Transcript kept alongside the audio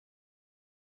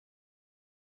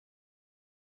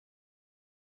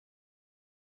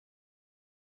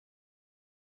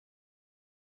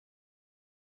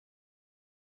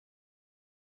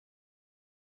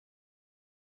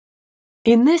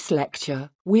In this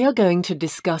lecture, we are going to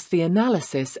discuss the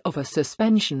analysis of a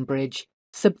suspension bridge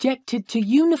subjected to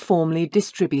uniformly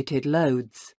distributed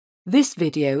loads. This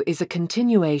video is a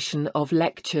continuation of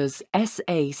lectures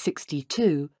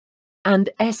SA62 and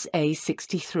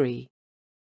SA63.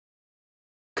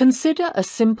 Consider a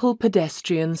simple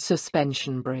pedestrian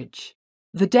suspension bridge.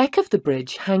 The deck of the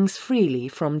bridge hangs freely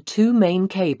from two main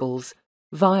cables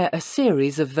via a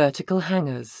series of vertical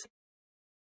hangers.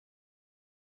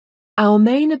 Our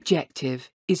main objective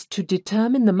is to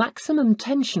determine the maximum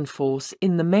tension force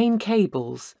in the main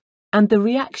cables and the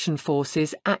reaction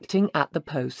forces acting at the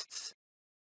posts.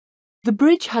 The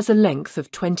bridge has a length of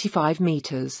 25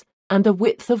 metres and a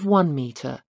width of 1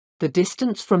 metre. The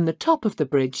distance from the top of the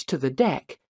bridge to the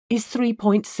deck is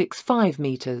 3.65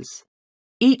 metres.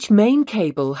 Each main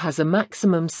cable has a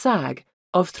maximum sag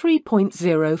of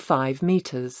 3.05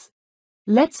 metres.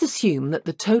 Let's assume that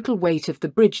the total weight of the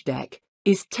bridge deck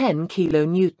is 10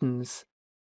 kilonewtons.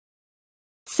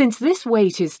 Since this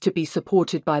weight is to be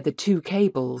supported by the two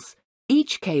cables,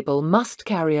 each cable must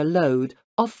carry a load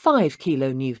of 5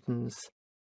 kilonewtons.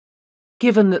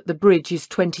 Given that the bridge is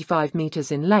 25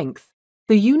 metres in length,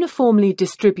 the uniformly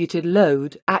distributed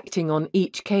load acting on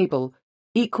each cable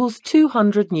equals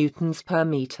 200 newtons per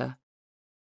metre.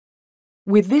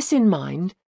 With this in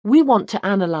mind, we want to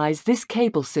analyse this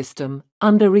cable system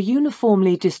under a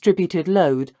uniformly distributed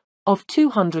load of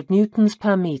 200 newtons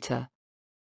per metre.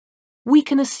 We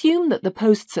can assume that the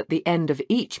posts at the end of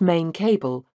each main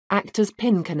cable act as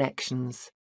pin connections.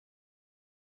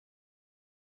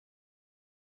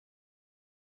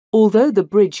 Although the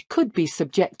bridge could be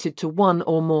subjected to one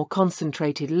or more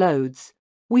concentrated loads,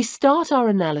 we start our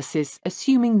analysis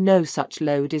assuming no such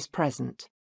load is present.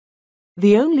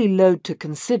 The only load to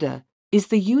consider is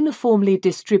the uniformly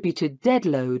distributed dead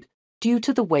load due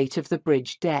to the weight of the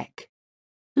bridge deck.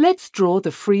 Let's draw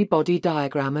the free body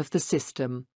diagram of the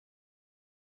system.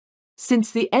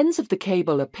 Since the ends of the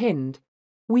cable are pinned,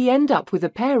 we end up with a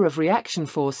pair of reaction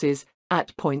forces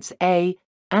at points A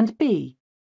and B.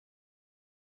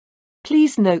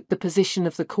 Please note the position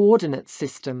of the coordinate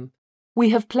system. We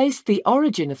have placed the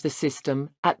origin of the system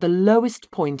at the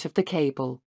lowest point of the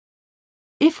cable.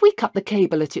 If we cut the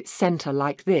cable at its centre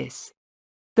like this,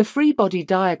 the free body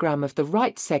diagram of the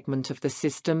right segment of the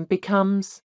system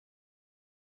becomes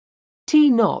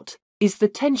T0 is the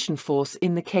tension force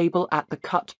in the cable at the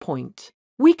cut point.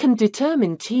 We can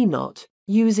determine T0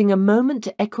 using a moment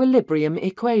equilibrium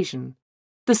equation.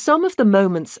 The sum of the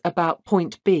moments about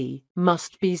point B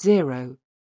must be 0.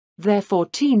 Therefore,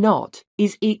 T0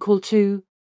 is equal to...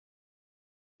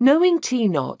 Knowing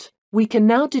T0, we can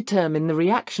now determine the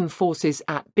reaction forces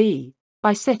at B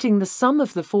by setting the sum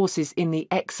of the forces in the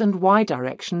x and y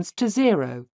directions to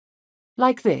 0,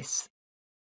 like this.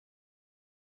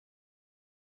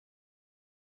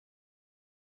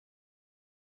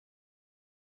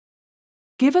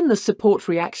 Given the support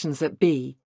reactions at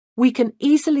B, we can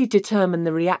easily determine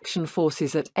the reaction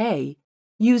forces at A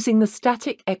using the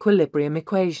static equilibrium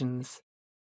equations.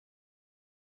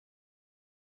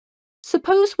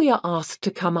 Suppose we are asked to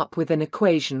come up with an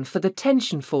equation for the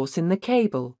tension force in the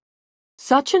cable.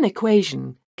 Such an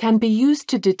equation can be used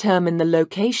to determine the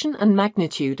location and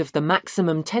magnitude of the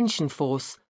maximum tension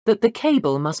force that the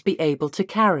cable must be able to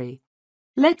carry.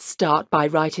 Let's start by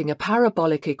writing a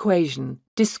parabolic equation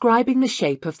describing the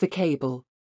shape of the cable.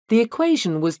 The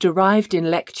equation was derived in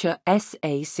lecture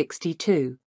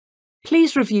SA62.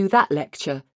 Please review that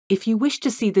lecture if you wish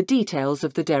to see the details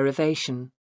of the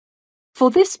derivation. For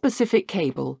this specific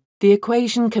cable, the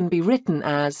equation can be written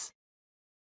as...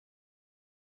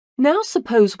 Now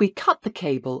suppose we cut the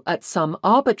cable at some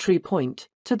arbitrary point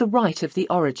to the right of the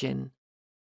origin,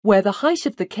 where the height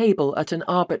of the cable at an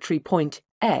arbitrary point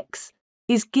x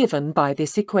is given by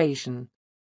this equation.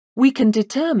 We can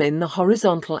determine the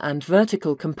horizontal and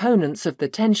vertical components of the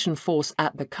tension force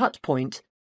at the cut point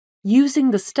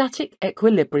using the static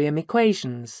equilibrium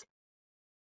equations.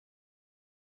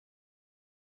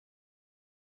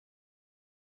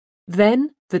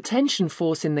 Then, the tension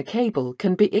force in the cable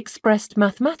can be expressed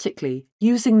mathematically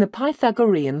using the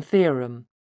Pythagorean theorem.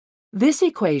 This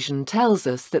equation tells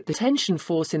us that the tension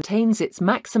force attains its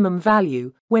maximum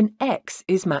value when x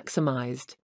is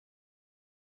maximized.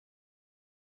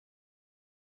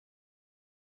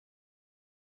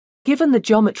 Given the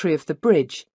geometry of the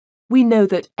bridge, we know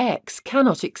that x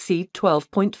cannot exceed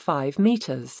 12.5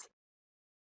 metres.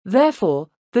 Therefore,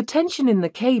 the tension in the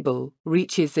cable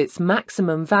reaches its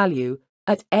maximum value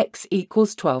at x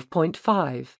equals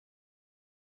 12.5.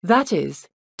 That is,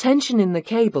 tension in the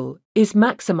cable is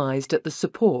maximized at the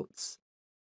supports.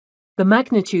 The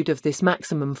magnitude of this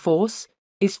maximum force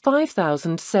is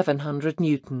 5,700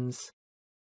 newtons.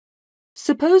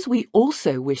 Suppose we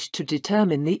also wish to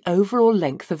determine the overall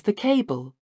length of the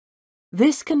cable.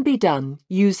 This can be done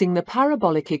using the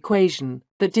parabolic equation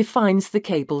that defines the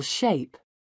cable's shape.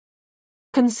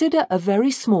 Consider a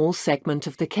very small segment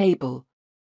of the cable.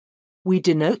 We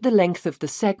denote the length of the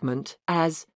segment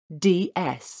as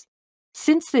ds.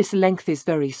 Since this length is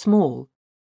very small,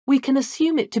 we can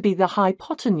assume it to be the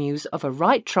hypotenuse of a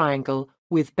right triangle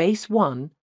with base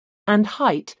 1 and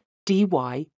height dy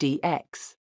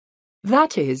dx.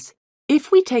 That is,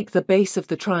 if we take the base of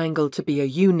the triangle to be a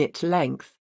unit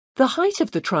length, the height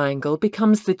of the triangle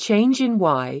becomes the change in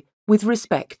y with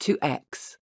respect to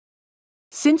x.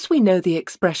 Since we know the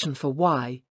expression for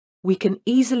y, we can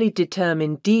easily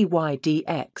determine dy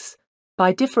dx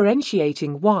by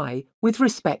differentiating y with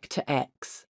respect to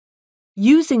x.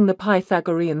 Using the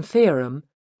Pythagorean theorem,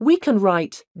 we can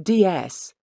write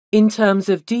ds in terms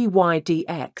of dy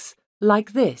dx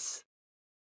like this.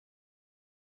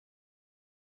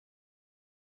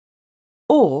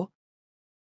 Or,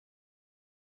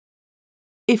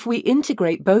 if we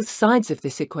integrate both sides of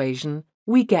this equation,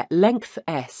 we get length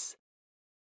s.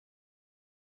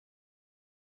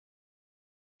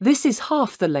 This is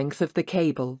half the length of the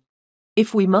cable.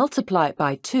 If we multiply it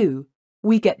by 2,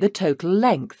 we get the total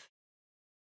length.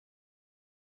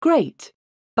 Great,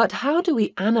 but how do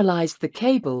we analyse the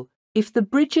cable if the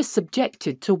bridge is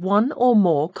subjected to one or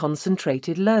more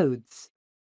concentrated loads?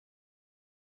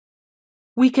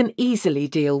 We can easily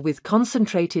deal with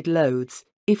concentrated loads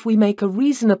if we make a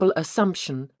reasonable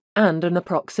assumption and an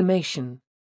approximation.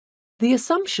 The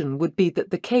assumption would be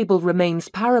that the cable remains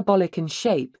parabolic in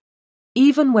shape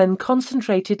even when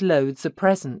concentrated loads are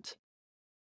present.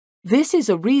 This is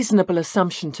a reasonable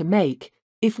assumption to make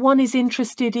if one is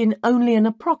interested in only an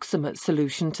approximate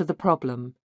solution to the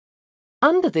problem.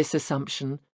 Under this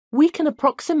assumption, we can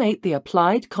approximate the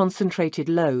applied concentrated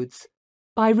loads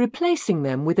by replacing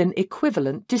them with an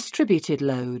equivalent distributed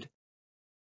load.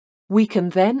 We can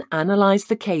then analyse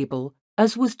the cable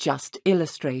as was just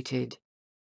illustrated.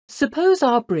 Suppose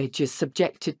our bridge is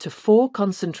subjected to 4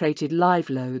 concentrated live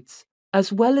loads,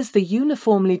 as well as the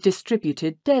uniformly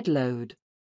distributed dead load.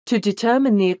 To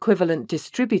determine the equivalent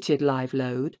distributed live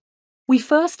load, we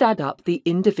first add up the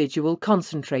individual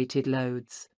concentrated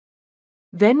loads.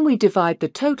 Then we divide the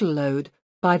total load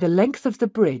by the length of the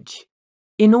bridge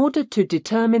in order to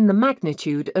determine the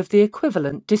magnitude of the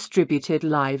equivalent distributed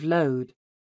live load.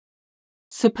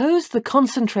 Suppose the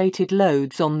concentrated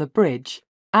loads on the bridge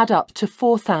add up to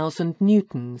 4,000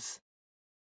 newtons.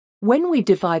 When we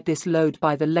divide this load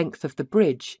by the length of the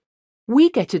bridge,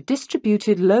 we get a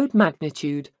distributed load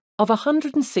magnitude of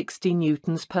 160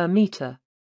 newtons per metre.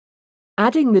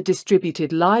 Adding the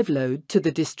distributed live load to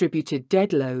the distributed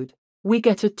dead load, we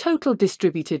get a total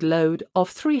distributed load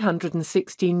of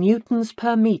 360 newtons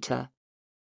per metre.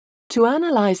 To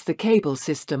analyse the cable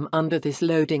system under this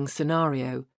loading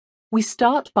scenario, we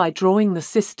start by drawing the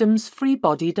system's free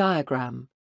body diagram.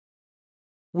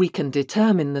 We can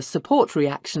determine the support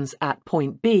reactions at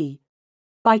point B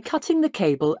by cutting the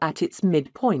cable at its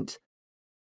midpoint.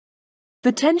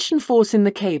 The tension force in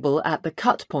the cable at the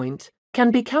cut point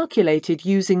can be calculated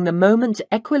using the moment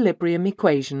equilibrium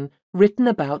equation written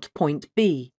about point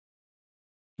B.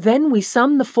 Then we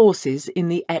sum the forces in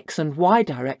the x and y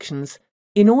directions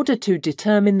in order to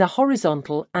determine the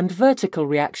horizontal and vertical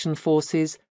reaction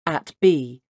forces at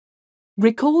B.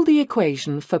 Recall the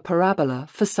equation for parabola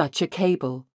for such a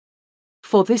cable.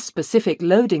 For this specific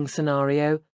loading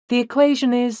scenario, the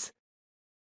equation is: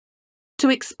 to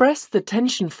express the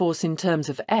tension force in terms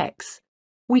of x,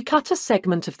 we cut a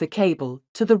segment of the cable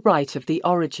to the right of the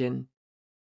origin.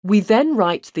 We then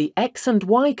write the x and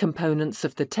y components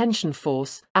of the tension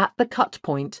force at the cut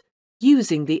point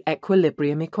using the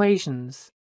equilibrium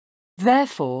equations.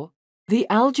 Therefore, the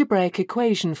algebraic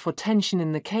equation for tension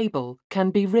in the cable can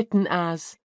be written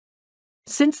as: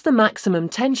 since the maximum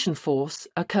tension force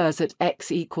occurs at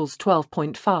x equals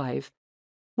 12.5,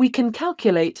 we can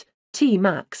calculate T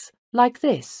max like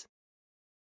this.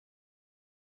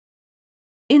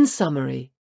 In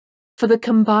summary, for the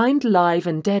combined live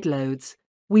and dead loads,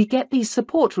 we get these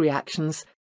support reactions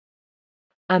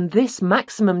and this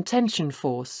maximum tension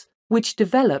force, which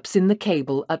develops in the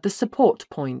cable at the support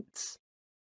points.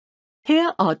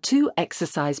 Here are 2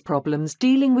 exercise problems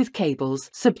dealing with cables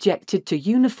subjected to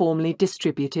uniformly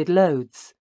distributed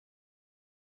loads.